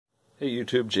Hey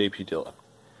YouTube, JP Dillon.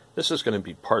 This is going to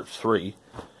be part 3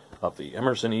 of the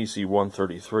Emerson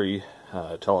EC133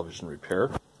 television repair.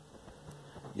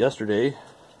 Yesterday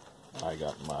I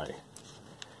got my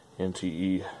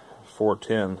NTE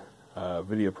 410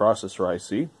 video processor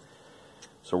IC.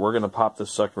 So we're going to pop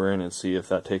this sucker in and see if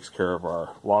that takes care of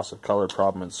our loss of color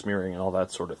problem and smearing and all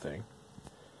that sort of thing.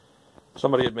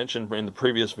 Somebody had mentioned in the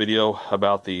previous video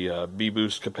about the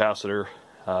B-boost capacitor.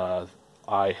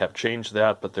 I have changed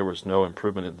that, but there was no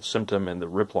improvement in the symptom, and the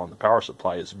ripple on the power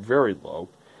supply is very low.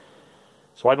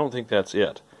 So I don't think that's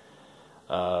it.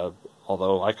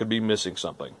 Although I could be missing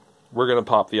something. We're going to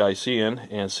pop the IC in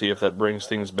and see if that brings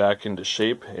things back into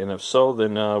shape, and if so,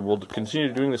 then we'll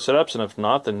continue doing the setups, and if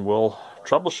not, then we'll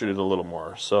troubleshoot it a little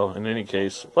more. So in any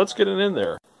case, let's get it in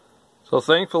there. So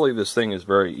thankfully this thing is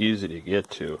very easy to get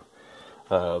to.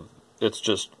 It's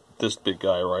just this big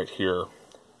guy right here.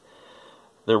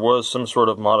 There was some sort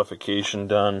of modification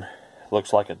done.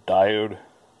 Looks like a diode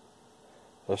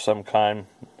of some kind,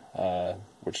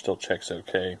 which still checks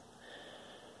okay.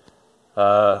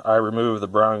 I removed the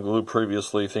brown glue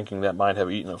previously, thinking that might have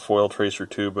eaten a foil trace or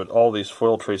two, but all these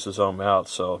foil traces ohm out,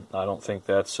 so I don't think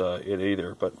that's it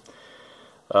either. But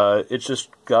it's just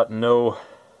got no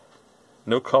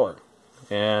color,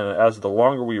 and as the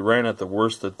longer we ran it, the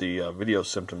worse that the video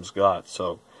symptoms got.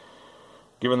 So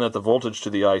given that the voltage to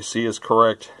the IC is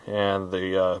correct and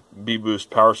the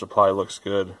B-boost power supply looks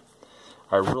good,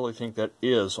 I really think that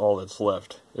is all that's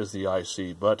left, is the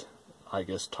IC, but I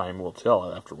guess time will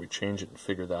tell after we change it and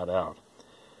figure that out.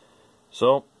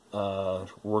 So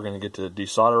we're going to get to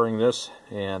desoldering this,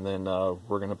 and then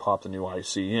we're going to pop the new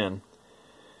IC in.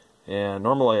 And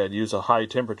normally I'd use a high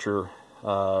temperature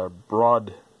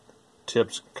broad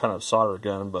tips kind of solder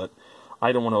gun, but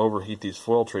I don't want to overheat these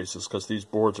foil traces because these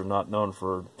boards are not known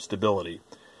for stability.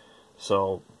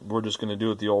 So we're just going to do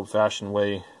it the old-fashioned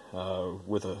way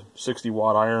with a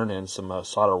 60-watt iron and some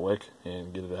solder wick,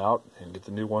 and get it out and get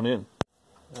the new one in.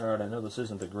 Alright, I know this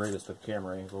isn't the greatest of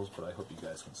camera angles, but I hope you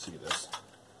guys can see this.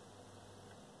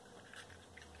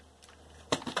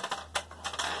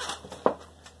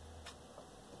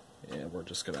 And we're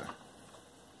just going to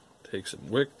take some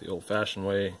wick the old-fashioned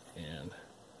way and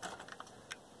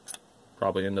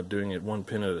probably end up doing it one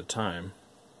pin at a time.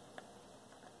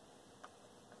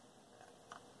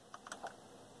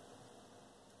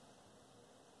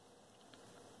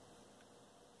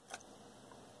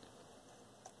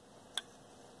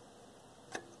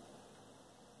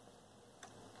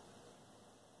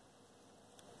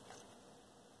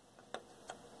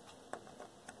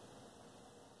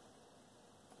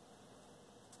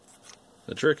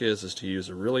 The trick is to use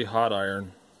a really hot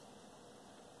iron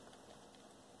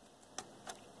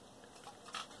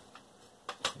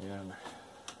and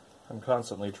I'm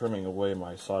constantly trimming away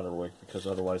my solder wick because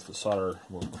otherwise the solder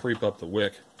will creep up the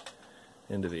wick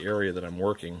into the area that I'm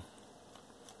working,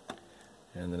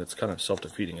 and then it's kind of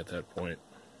self-defeating at that point.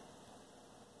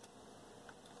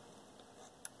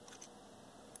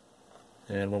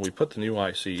 And when we put the new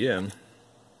IC in,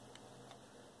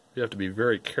 we have to be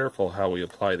very careful how we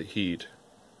apply the heat,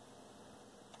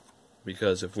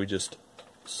 because if we just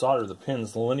solder the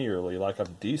pins linearly like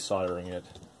I'm desoldering it,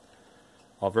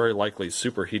 I'll very likely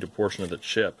superheat a portion of the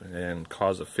chip and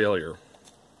cause a failure.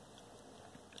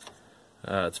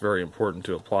 It's very important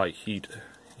to apply heat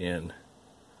in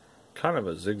kind of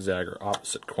a zigzag or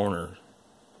opposite corner.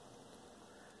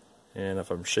 And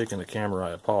if I'm shaking the camera,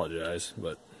 I apologize,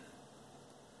 but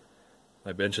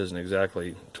my bench isn't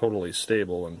exactly totally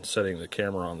stable, and setting the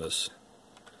camera on this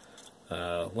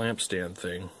lampstand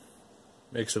thing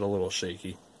makes it a little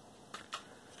shaky.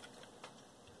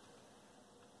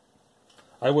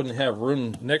 I wouldn't have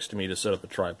room next to me to set up a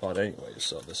tripod anyway,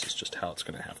 so this is just how it's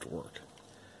going to have to work.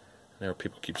 I know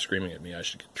people keep screaming at me I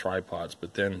should get tripods,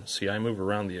 but then, see, I move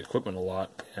around the equipment a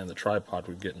lot, and the tripod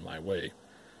would get in my way.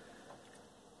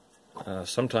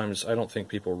 Sometimes I don't think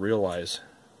people realize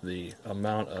the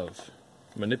amount of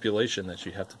manipulation that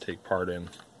you have to take part in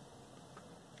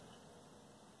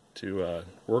to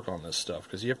work on this stuff,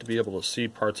 because you have to be able to see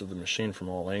parts of the machine from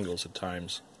all angles at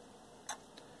times.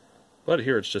 But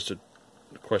here it's just a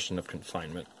question of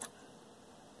confinement.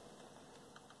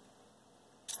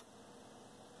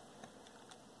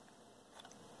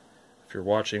 If you're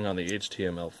watching on the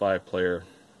HTML5 player,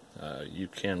 you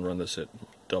can run this at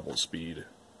double speed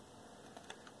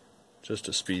just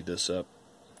to speed this up,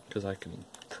 because I can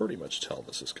pretty much tell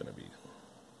this is going to be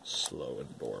slow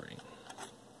and boring.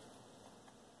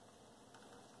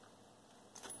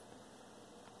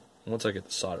 Once I get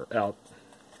the solder out,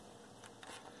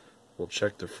 we'll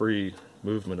check the free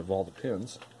movement of all the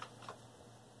pins.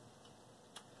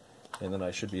 and then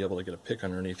I should be able to get a pick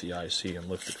underneath the IC and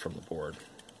lift it from the board.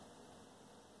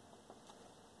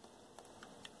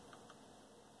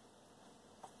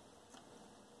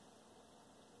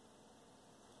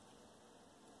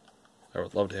 I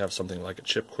would love to have something like a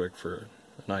chip quick for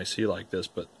an IC like this,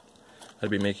 but I'd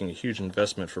be making a huge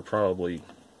investment for probably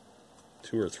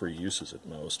 2 or 3 uses at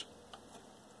most.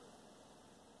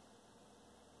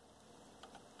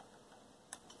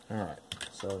 Alright,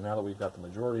 so now that we've got the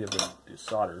majority of it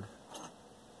desoldered,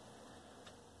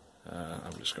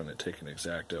 I'm just going to take an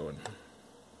X-Acto and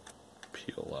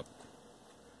peel up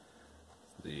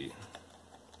the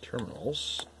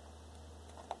terminals.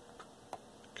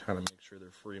 Kind of make sure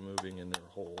they're free moving in their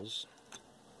holes.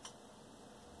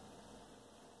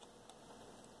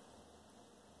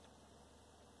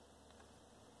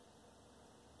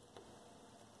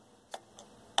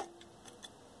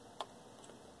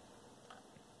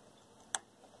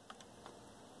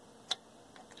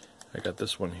 I got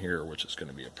this one here, which is going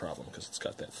to be a problem because it's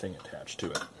got that thing attached to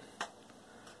it.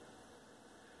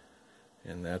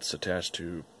 And that's attached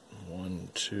to 1,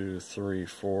 2, 3,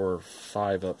 4,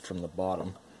 5 up from the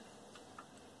bottom.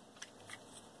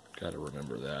 Got to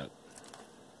remember that.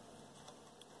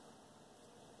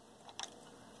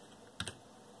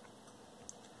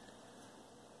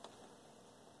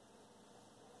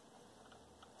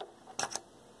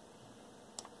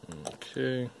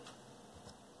 Okay.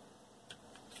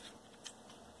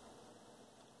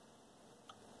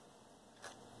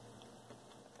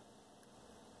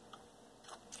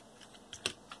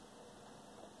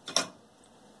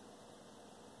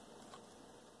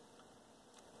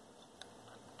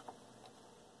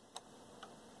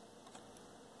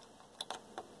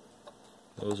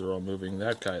 Those are all moving.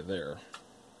 That guy there,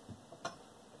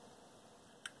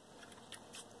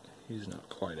 he's not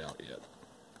quite out yet.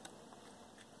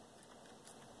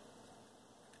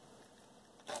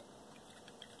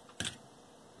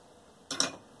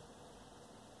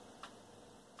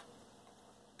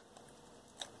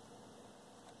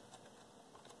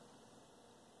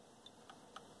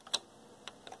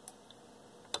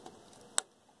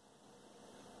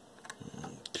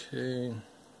 Okay.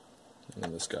 And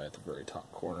then this guy at the very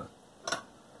top corner. You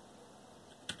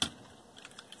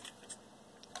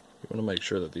want to make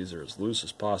sure that these are as loose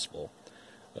as possible,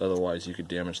 otherwise you could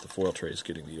damage the foil trays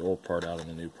getting the old part out and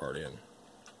the new part in.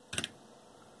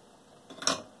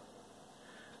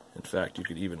 In fact, you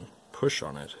could even push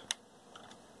on it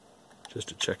just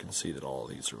to check and see that all of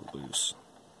these are loose.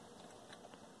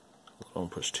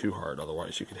 Don't push too hard,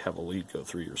 otherwise you could have a lead go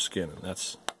through your skin, and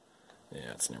that's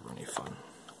never any fun.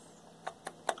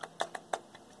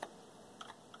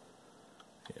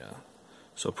 Yeah.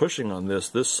 So pushing on this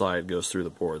side goes through the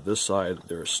board. This side,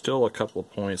 there are still a couple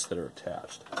of points that are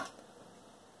attached.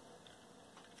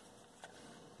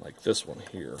 Like this one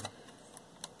here.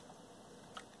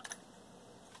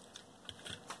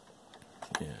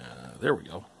 Yeah, there we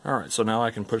go. Alright, so now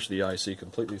I can push the IC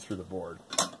completely through the board.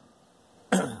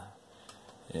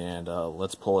 And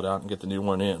let's pull it out and get the new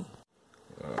one in.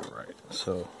 Alright,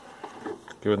 so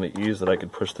given the ease that I can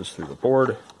push this through the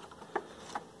board,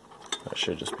 I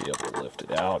should just be able to lift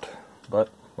it out, but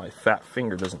my fat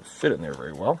finger doesn't fit in there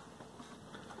very well.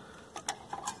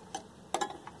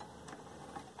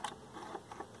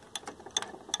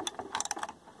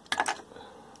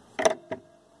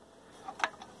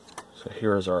 So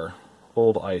here is our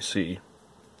old IC.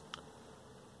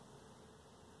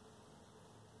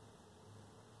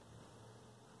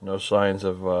 No signs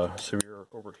of severe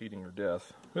overheating or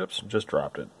death. Oops, just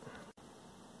dropped it.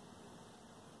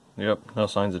 Yep, no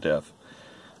signs of death.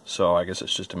 So I guess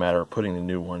it's just a matter of putting the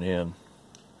new one in.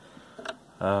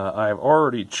 I've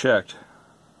already checked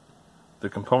the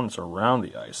components around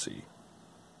the IC.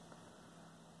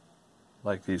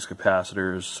 Like these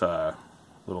capacitors,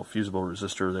 little fusible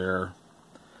resistor there.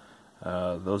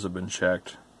 Those have been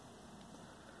checked.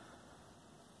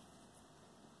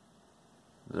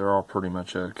 They're all pretty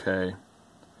much okay.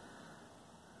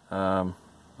 I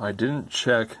didn't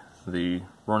check the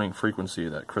running frequency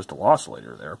of that crystal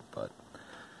oscillator there, but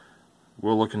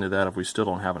we'll look into that if we still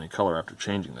don't have any color after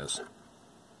changing this.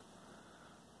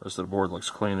 The rest of the board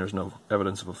looks clean. There's no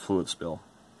evidence of a fluid spill.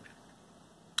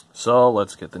 So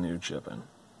let's get the new chip in.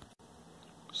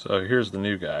 So here's the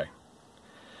new guy.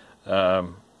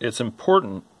 It's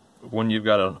important when you've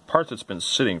got a part that's been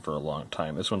sitting for a long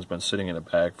time. This one's been sitting in a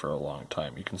bag for a long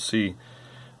time. You can see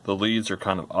the leads are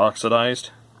kind of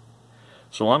oxidized.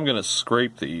 So I'm going to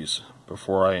scrape these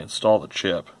before I install the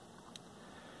chip.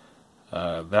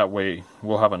 That way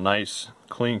we'll have a nice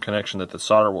clean connection that the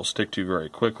solder will stick to very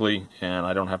quickly, and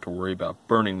I don't have to worry about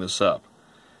burning this up.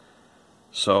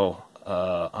 So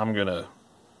I'm going to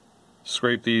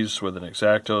scrape these with an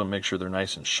X-Acto and make sure they're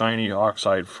nice and shiny,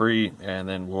 oxide free, and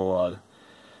then we'll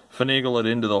finagle it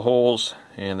into the holes,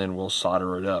 and then we'll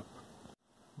solder it up.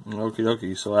 Okie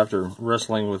dokie, so after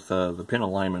wrestling with the pin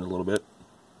alignment a little bit,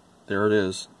 there it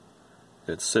is.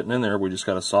 It's sitting in there, we just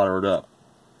got to solder it up.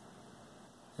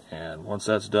 And once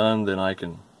that's done, then I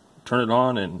can turn it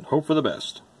on and hope for the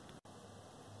best.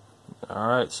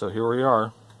 Alright, so here we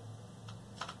are.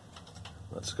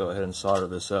 Let's go ahead and solder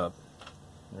this up.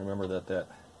 Remember that that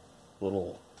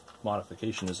little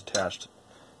modification is attached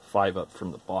 5 up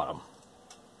from the bottom.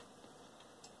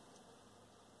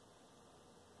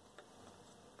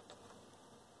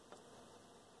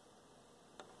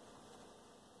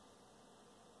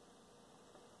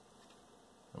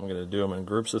 I'm going to do them in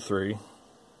groups of 3,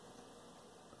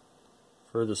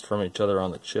 furthest from each other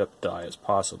on the chip die as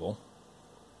possible,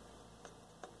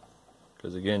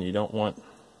 because again, you don't want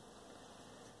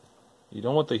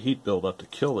the heat buildup to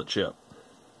kill the chip.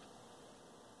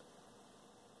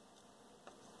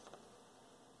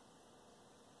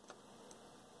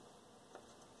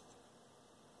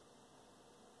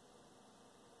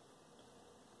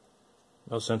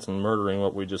 No sense in murdering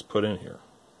what we just put in here.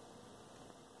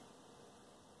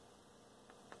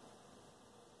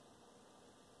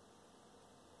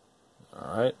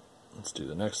 Alright, let's do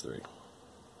the next 3.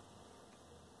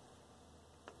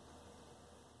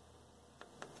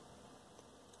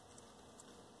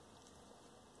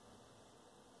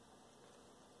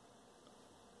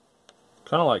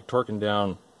 Kind of like torquing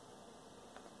down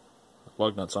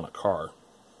lug nuts on a car.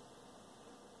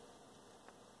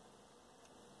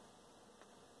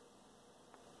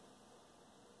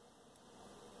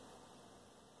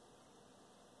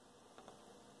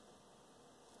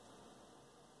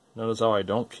 Notice how I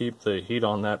don't keep the heat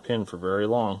on that pin for very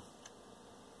long.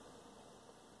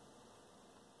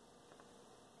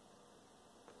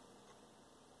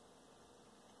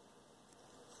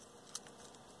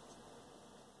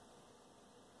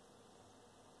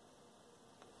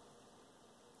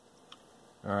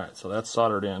 Alright, so that's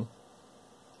soldered in.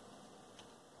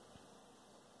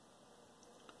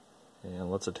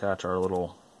 And let's attach our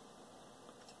little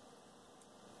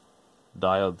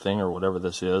diode thing, or whatever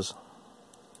this is,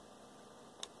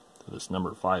 to this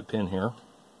number 5 pin here.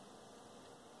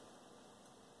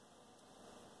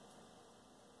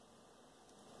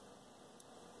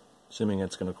 Assuming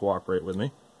it's going to cooperate with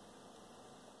me.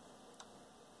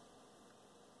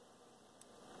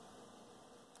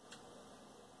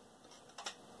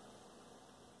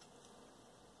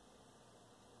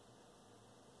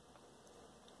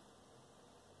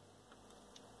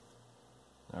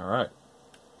 Alright.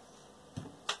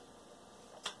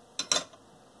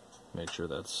 Make sure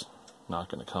that's not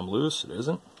going to come loose. It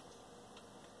isn't.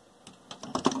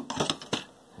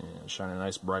 And shine a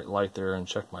nice bright light there and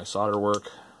check my solder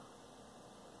work.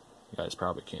 You guys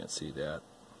probably can't see that.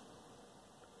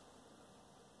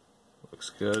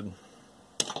 Looks good.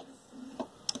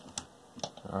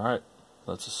 Alright,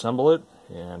 let's assemble it,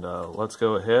 and let's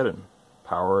go ahead and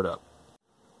power it up.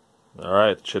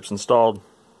 Alright, the chip's installed.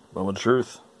 Moment of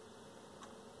truth.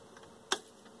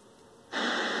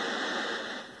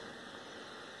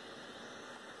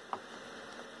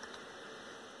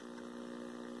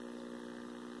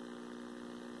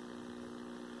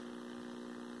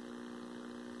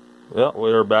 Well,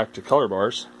 we're back to color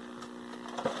bars.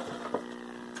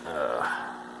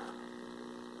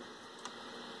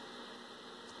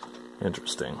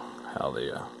 Interesting how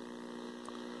the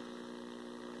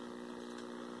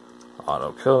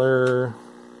auto color.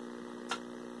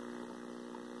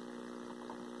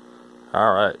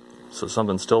 Alright, so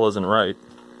something still isn't right.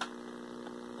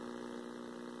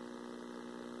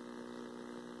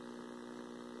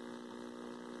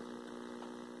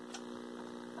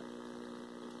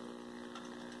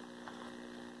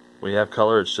 We have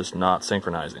color, it's just not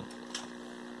synchronizing.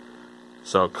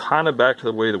 So kind of back to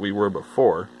the way that we were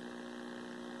before.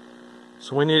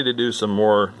 So we need to do some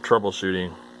more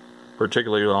troubleshooting,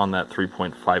 particularly on that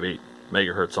 3.58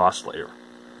 megahertz oscillator.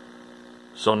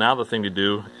 So now the thing to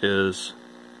do is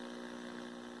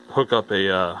hook up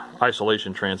a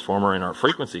isolation transformer in our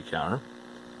frequency counter,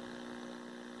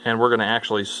 and we're going to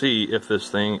actually see if this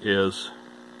thing is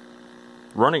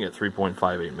running at 3.58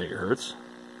 megahertz.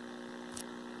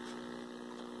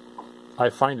 I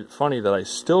find it funny that I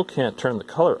still can't turn the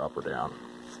color up or down,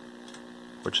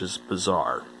 which is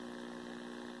bizarre.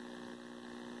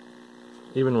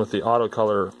 Even with the auto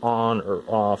color on or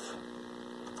off,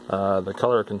 the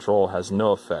color control has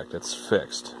no effect. It's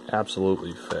fixed,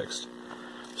 absolutely fixed.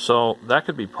 So that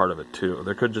could be part of it too.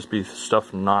 There could just be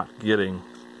stuff not getting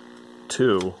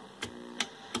to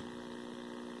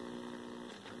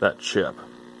that chip.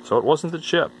 So So it wasn't the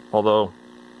chip, although,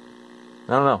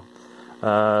 I don't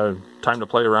know. Time to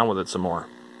play around with it some more.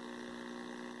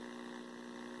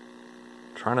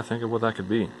 Trying to think of what that could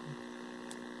be.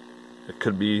 It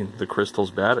could be the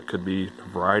crystal's bad, it could be a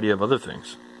variety of other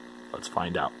things. Let's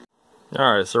find out.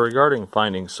 Alright, so regarding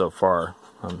findings so far,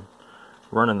 I'm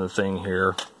running the thing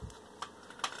here.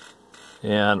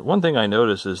 And one thing I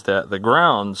notice is that the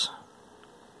grounds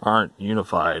aren't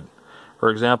unified. For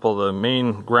example, the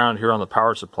main ground here on the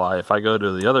power supply, if I go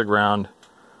to the other ground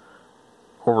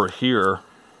over here,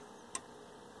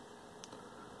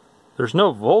 there's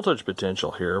no voltage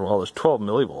potential here. Well, there's 12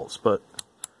 millivolts, but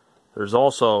there's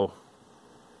also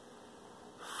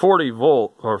 40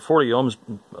 volt or 40 ohms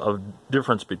of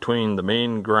difference between the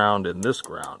main ground and this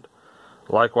ground.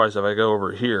 Likewise, if I go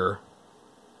over here,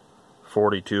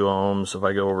 42 ohms. If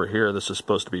I go over here, this is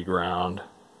supposed to be ground.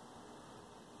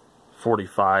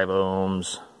 45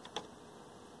 ohms.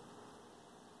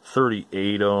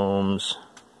 38 ohms.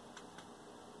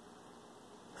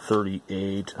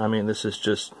 38. I mean, this is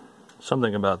just,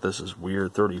 something about this is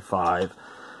weird. 35.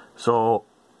 So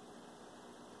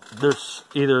there's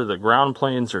either the ground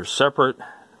planes are separate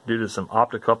due to some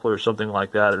optocoupler or something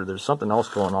like that, or there's something else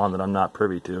going on that I'm not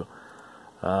privy to.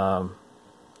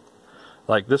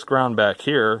 Like this ground back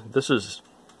here, this is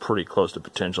pretty close to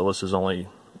potential. This is only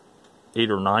 8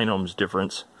 or 9 ohms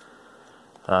difference.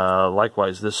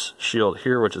 Likewise, this shield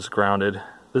here, which is grounded,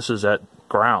 this is at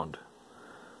ground.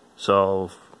 So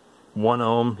 1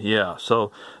 ohm, yeah.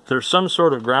 So there's some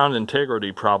sort of ground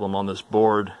integrity problem on this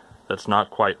board that's not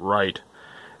quite right.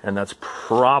 And that's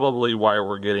probably why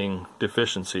we're getting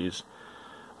deficiencies.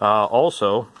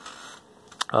 Also,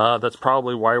 that's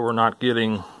probably why we're not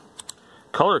getting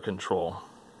color control.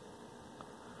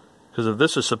 Because if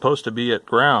this is supposed to be at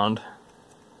ground,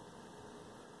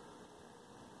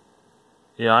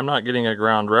 yeah, I'm not getting a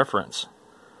ground reference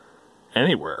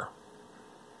anywhere.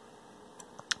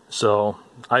 So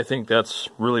I think that's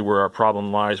really where our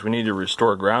problem lies. We need to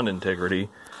restore ground integrity,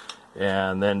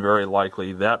 and then very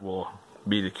likely that will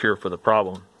be the cure for the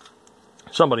problem.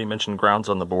 Somebody mentioned grounds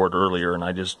on the board earlier, and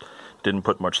I just didn't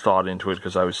put much thought into it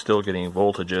because I was still getting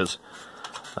voltages.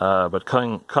 But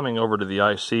coming over to the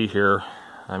IC here,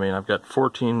 I mean, I've got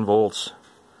 14 volts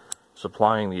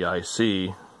supplying the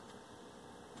IC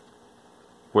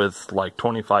with like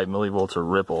 25 millivolts of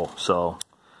ripple, so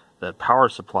that power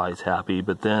supply is happy.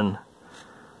 But then,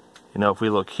 you know, if we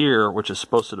look here, which is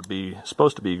supposed to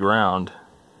be ground,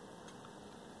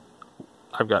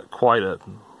 I've got quite a,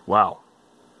 wow,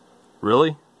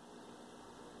 really?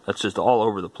 That's just all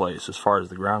over the place as far as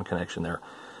the ground connection there.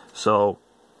 So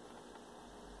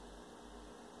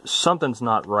something's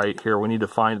not right here. We need to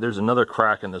find, there's another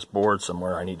crack in this board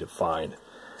somewhere I need to find.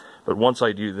 But once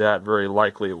I do that, very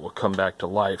likely it will come back to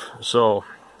life. So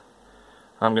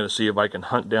I'm going to see if I can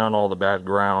hunt down all the bad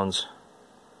grounds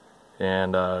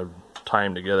and tie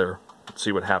them together,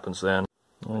 see what happens then.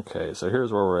 Okay, so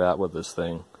here's where we're at with this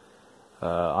thing.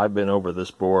 I've been over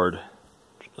this board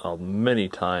many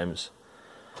times.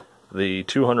 The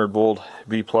 200 volt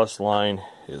V plus line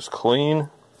is clean.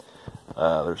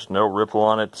 There's no ripple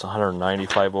on it. It's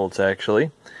 195 volts actually.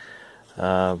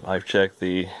 I've checked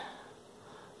the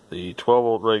 12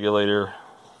 volt regulator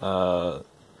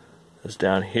is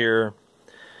down here.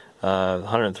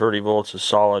 130 volts is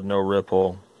solid, no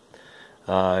ripple.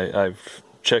 I've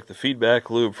check the feedback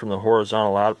loop from the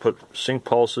horizontal output sync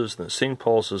pulses, and the sync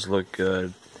pulses look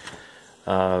good,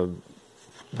 but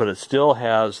it still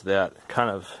has that kind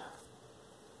of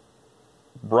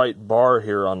bright bar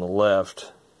here on the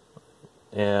left,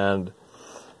 and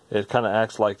it kind of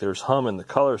acts like there's hum in the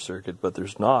color circuit, but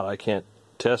there's not. I can't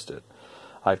test it.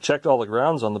 I've checked all the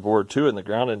grounds on the board too, and the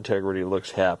ground integrity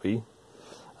looks happy.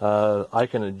 I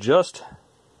can adjust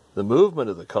the movement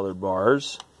of the color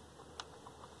bars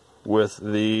with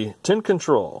the tint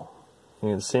control. You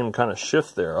can see them kind of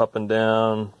shift there, up and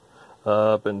down,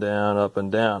 up and down, up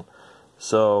and down.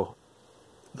 So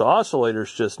the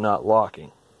oscillator's just not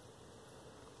locking.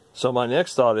 So my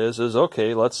next thought is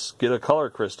okay, let's get a color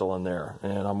crystal in there,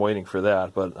 and I'm waiting for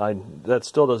that. But that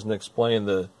still doesn't explain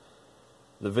the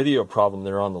video problem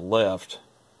there on the left.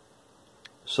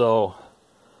 So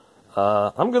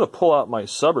I'm going to pull out my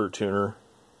subber tuner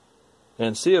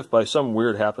and see if by some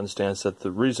weird happenstance that the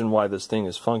reason why this thing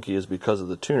is funky is because of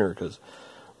the tuner. Because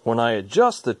when I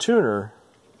adjust the tuner,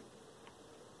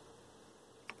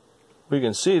 we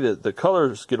can see that the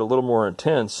colors get a little more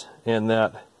intense, and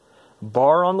that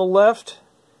bar on the left,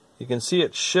 you can see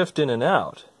it shift in and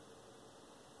out.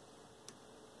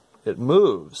 It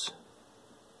moves,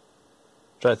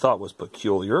 which I thought was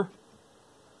peculiar.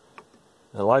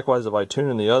 And likewise, if I tune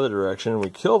in the other direction and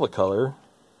we kill the color,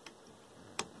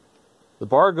 the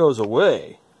bar goes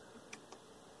away.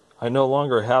 I no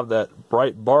longer have that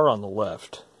bright bar on the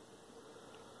left.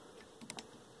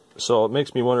 So it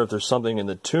makes me wonder if there's something in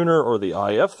the tuner or the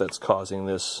IF that's causing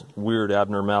this weird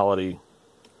abnormality.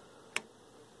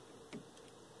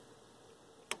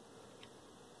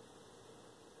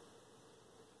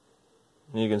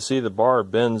 And you can see the bar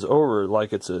bends over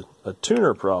like it's a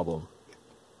tuner problem.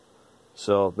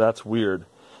 So that's weird.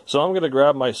 So I'm going to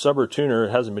grab my subber tuner.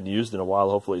 It hasn't been used in a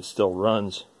while. Hopefully it still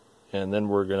runs. And then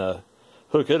we're going to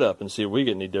hook it up and see if we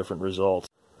get any different results.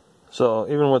 So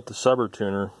even with the subber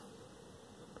tuner,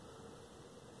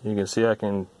 you can see I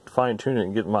can fine tune it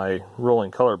and get my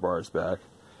rolling color bars back.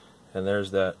 And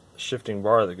there's that shifting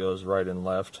bar that goes right and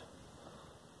left.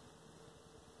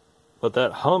 But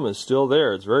that hum is still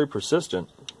there. It's very persistent.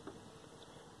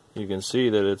 You can see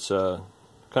that it's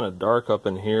kind of dark up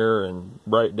in here and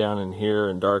bright down in here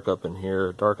and dark up in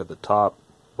here, dark at the top,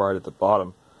 bright at the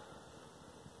bottom.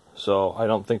 So I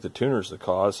don't think the tuner's the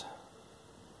cause,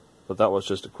 but that was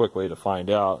just a quick way to find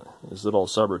out. These little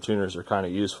subber tuners are kind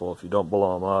of useful if you don't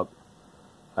blow them up.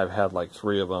 I've had like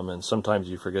 3 of them, and sometimes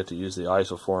you forget to use the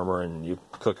isoformer and you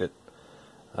cook it.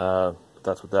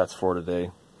 That's what that's for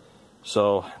today.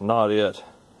 So not it.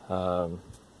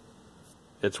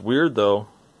 It's weird though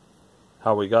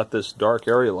how we got this dark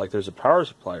area like there's a power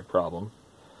supply problem.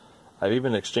 I've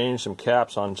even exchanged some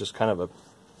caps on just kind of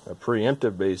a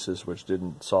preemptive basis, which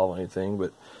didn't solve anything,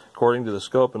 but according to the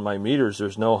scope and my meters,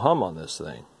 there's no hum on this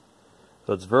thing.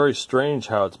 So it's very strange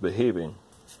how it's behaving.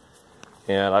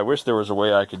 And I wish there was a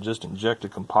way I could just inject a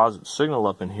composite signal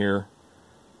up in here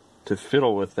to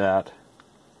fiddle with that.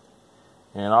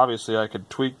 And obviously I could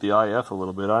tweak the IF a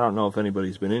little bit. I don't know if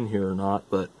anybody's been in here or not,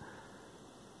 but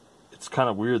it's kind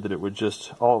of weird that it would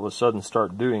just all of a sudden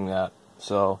start doing that.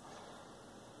 So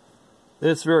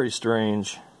it's very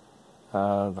strange.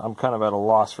 I'm kind of at a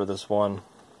loss for this one.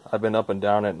 I've been up and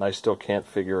down it and I still can't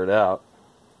figure it out.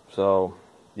 So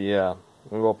yeah,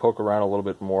 we will poke around a little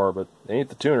bit more, but it ain't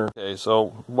the tuner. Okay,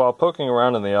 so while poking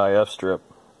around in the IF strip,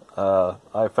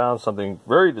 I found something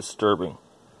very disturbing.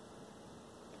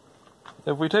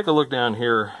 If we take a look down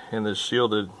here in this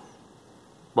shielded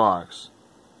box,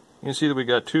 you can see that we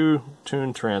got 2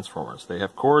 tuned transformers. They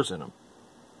have cores in them,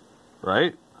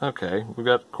 right? Okay, we've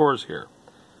got cores here.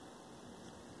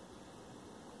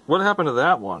 What happened to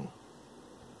that one?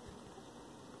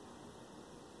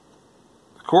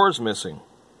 The core's missing.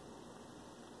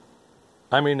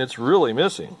 I mean, it's really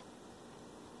missing.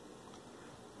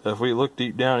 If we look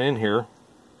deep down in here,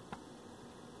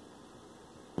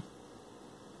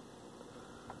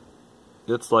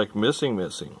 it's like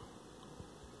missing.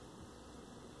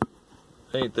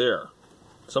 Ain't there.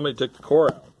 Somebody took the core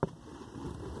out.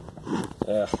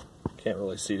 Can't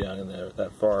really see down in there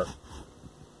that far.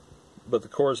 But the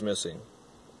core's missing.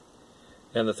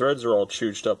 And the threads are all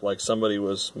chooched up like somebody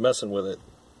was messing with it.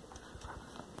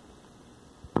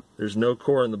 There's no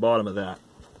core in the bottom of that.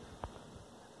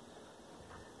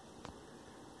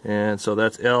 And so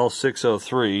that's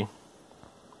L603.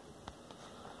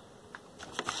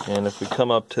 And if we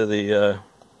come up to the,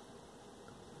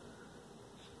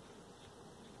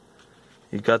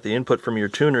 you've got the input from your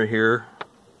tuner here.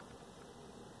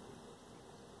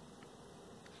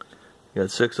 You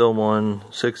got 601,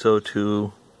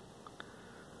 602.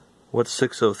 What's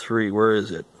 603? Where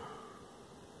is it?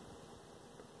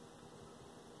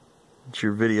 It's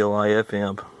your video IF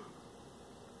amp.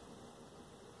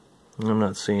 I'm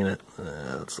not seeing it.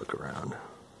 Let's look around.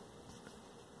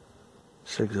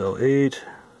 608.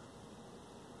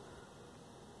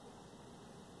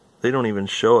 They don't even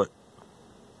show it.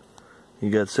 You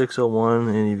got 601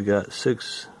 and you've got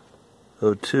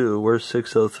 602. Where's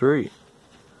 603?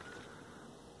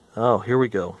 Oh, here we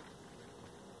go.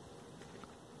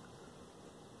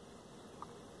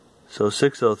 So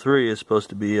 603 is supposed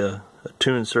to be a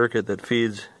tuned circuit that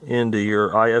feeds into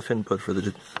your IF input for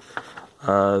the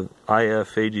IF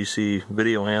AGC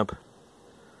video amp.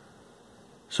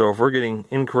 So if we're getting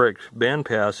incorrect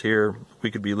bandpass here,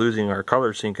 we could be losing our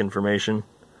color sync information.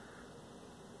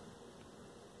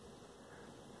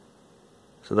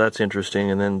 So that's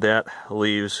interesting, and then that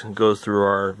leaves, goes through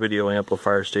our video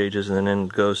amplifier stages, and then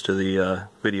goes to the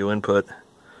video input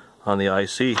on the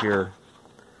IC here.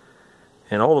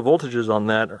 And all the voltages on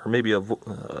that are maybe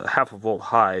half a volt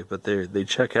high, but they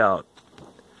check out.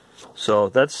 So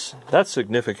that's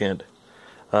significant.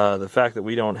 The fact that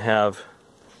we don't have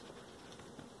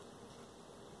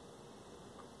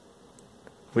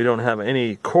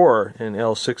any core in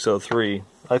L603,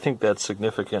 I think that's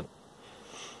significant.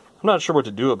 I'm not sure what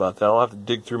to do about that. I'll have to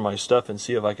dig through my stuff and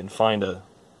see if I can find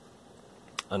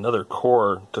another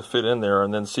core to fit in there,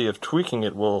 and then see if tweaking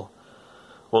it will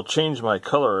will change my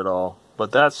color at all.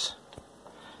 But that's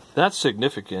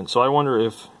significant. So I wonder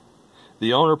if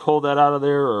the owner pulled that out of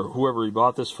there, or whoever he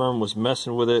bought this from was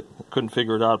messing with it, couldn't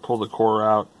figure it out, pulled the core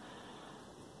out.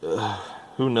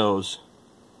 Who knows?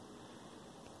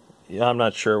 Yeah, I'm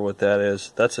not sure what that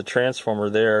is. That's a transformer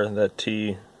there, that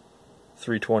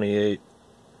T328.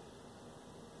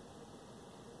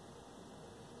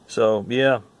 So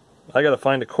yeah, I gotta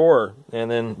find a core,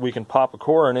 and then we can pop a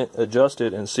core in it, adjust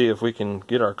it, and see if we can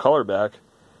get our color back.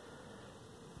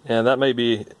 And that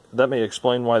may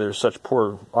explain why there's such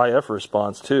poor IF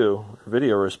response too,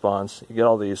 video response. You get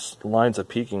all these lines of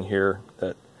peaking here,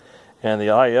 and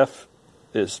the IF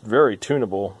is very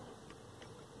tunable.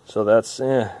 So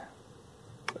that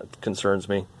concerns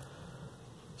me.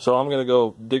 So I'm gonna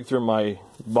go dig through my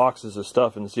boxes of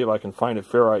stuff and see if I can find a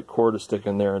ferrite core to stick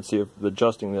in there and see if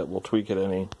adjusting that will tweak it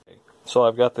any. So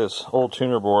I've got this old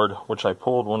tuner board which I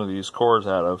pulled one of these cores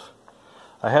out of.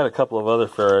 I had a couple of other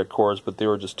ferrite cores, but they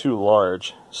were just too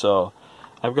large. So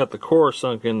I've got the core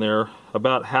sunk in there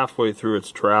about halfway through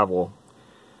its travel,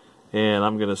 and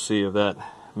I'm going to see if that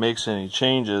makes any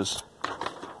changes.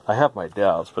 I have my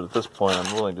doubts, but at this point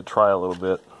I'm willing to try a little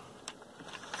bit.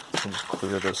 Just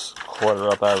clear this clutter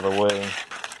up out of the way.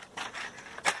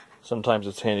 Sometimes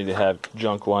it's handy to have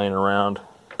junk lying around.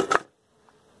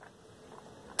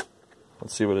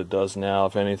 Let's see what it does now,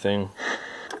 if anything.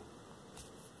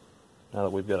 Now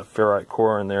that we've got a ferrite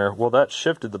core in there. Well, that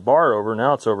shifted the bar over.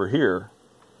 Now it's over here.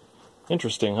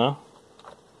 Interesting, huh?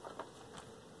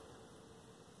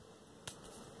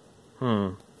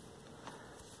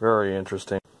 Very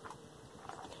interesting.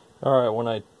 Alright, when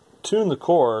I tune the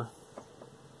core,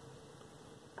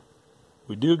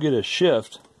 we do get a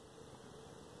shift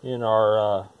in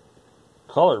our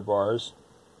color bars.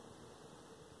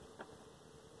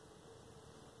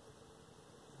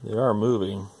 They are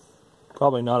moving.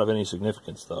 Probably not of any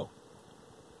significance, though.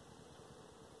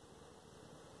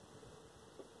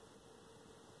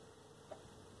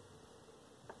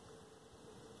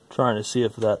 Trying to see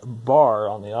if that bar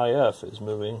on the IF is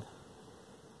moving.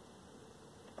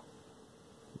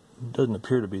 Doesn't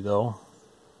appear to be, though.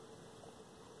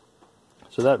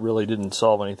 So that really didn't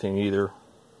solve anything either.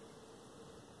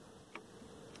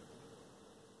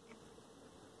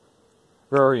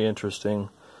 Very interesting.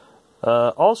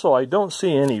 Also, I don't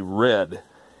see any red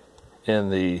in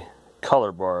the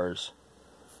color bars.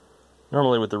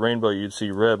 Normally with the rainbow you'd see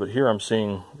red, but here I'm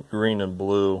seeing green and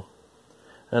blue.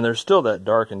 And there's still that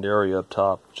darkened area up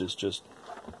top, which is just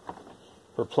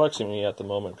perplexing me at the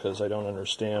moment because I don't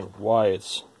understand why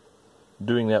it's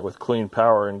doing that with clean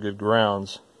power and good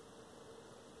grounds.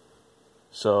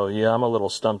 So yeah, I'm a little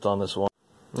stumped on this one.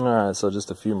 Alright, so just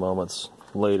a few moments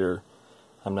later,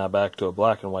 I'm now back to a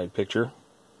black and white picture.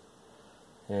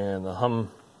 And the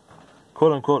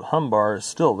quote-unquote hum bar is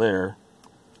still there,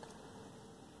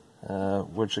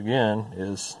 which again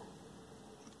is,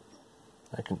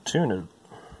 I can tune it.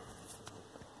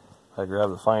 I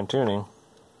grab the fine tuning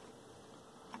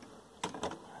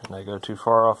and I go too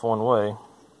far off one way,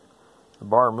 the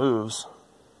bar moves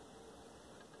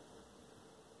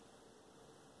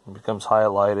and becomes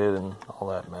highlighted and all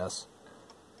that mess.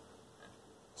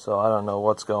 So I don't know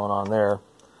what's going on there.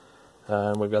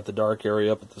 And we've got the dark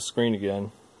area up at the screen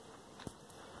again.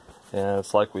 And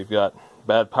it's like we've got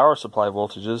bad power supply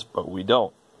voltages, but we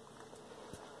don't.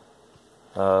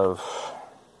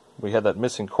 We had that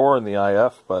missing core in the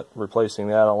IF, but replacing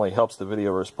that only helps the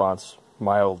video response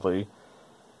mildly.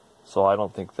 So I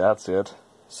don't think that's it.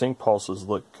 Sync pulses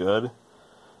look good.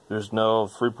 There's no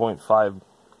 3.5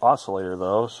 oscillator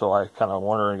though, so I kind of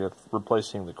wondering if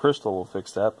replacing the crystal will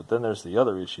fix that. But then there's the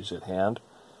other issues at hand.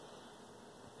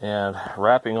 And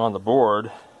wrapping on the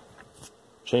board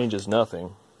changes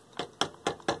nothing.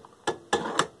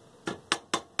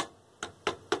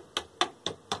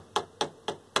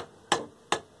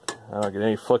 I don't get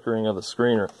any flickering of the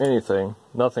screen or anything.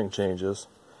 Nothing changes.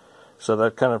 So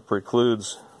that kind of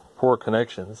precludes poor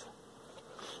connections.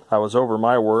 I was over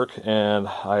my work, and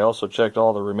I also checked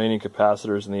all the remaining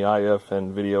capacitors in the IF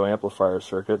and video amplifier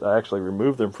circuit. I actually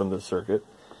removed them from the circuit,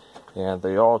 and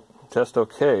they all test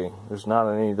okay. There's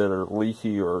not any that are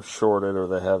leaky or shorted or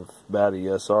that have bad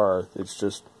ESR. It's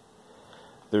just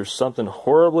there's something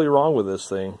horribly wrong with this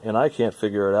thing, and I can't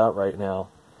figure it out right now.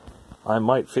 I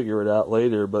might figure it out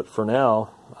later, but for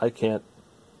now I can't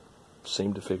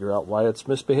seem to figure out why it's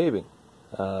misbehaving.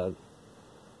 The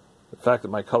fact that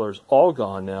my color's all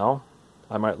gone now,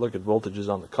 I might look at voltages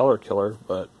on the color killer,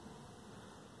 but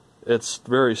it's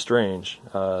very strange.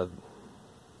 All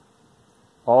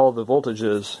the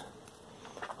voltages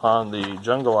on the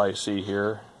jungle IC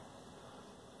here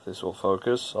this will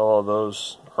focus. All of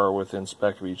those are within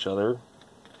spec of each other.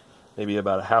 Maybe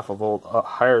about a half a volt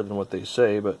higher than what they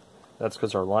say, but that's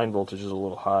because our line voltage is a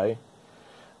little high.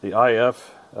 The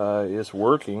IF is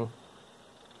working,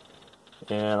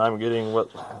 and I'm getting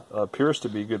what appears to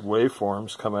be good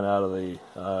waveforms coming out of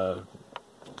the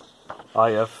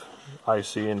IF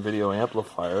IC and video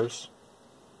amplifiers.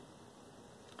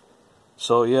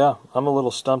 So yeah, I'm a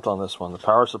little stumped on this one. The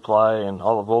power supply and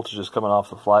all the voltages coming off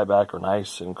the flyback are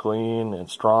nice and clean and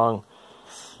strong.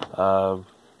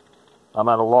 I'm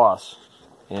at a loss,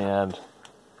 and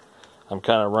I'm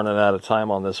kind of running out of time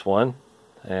on this one,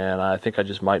 and I think I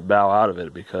just might bow out of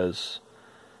it, because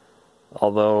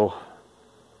although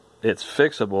it's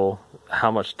fixable,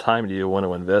 how much time do you want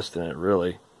to invest in it,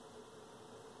 really?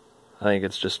 I think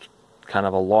it's just kind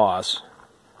of a loss.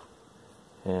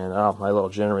 And my little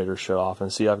generator shut off,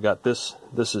 and see, I've got this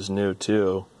is new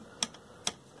too,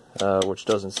 which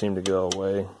doesn't seem to go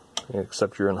away,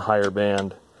 except you're in higher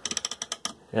band.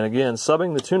 And again,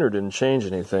 subbing the tuner didn't change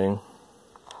anything.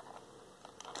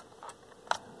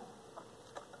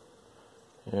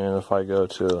 And if I go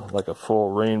to like a full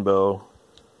rainbow,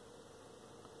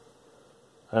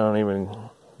 I don't even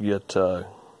get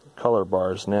color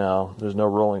bars now. There's no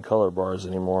rolling color bars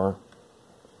anymore.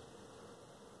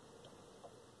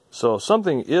 So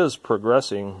something is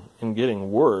progressing and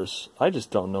getting worse. I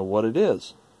just don't know what it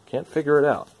is. Can't figure it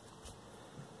out.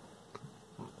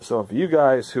 So if you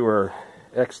guys who are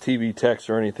ex-TV techs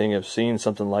or anything have seen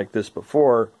something like this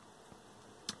before,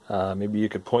 maybe you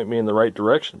could point me in the right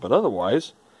direction. But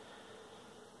otherwise,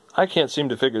 I can't seem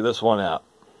to figure this one out.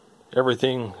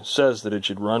 Everything says that it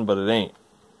should run, but it ain't.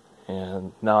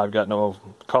 And now I've got no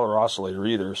color oscillator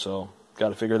either, so got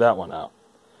to figure that one out.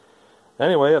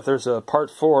 Anyway, if there's a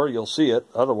part 4, you'll see it.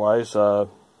 Otherwise,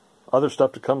 other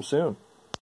stuff to come soon.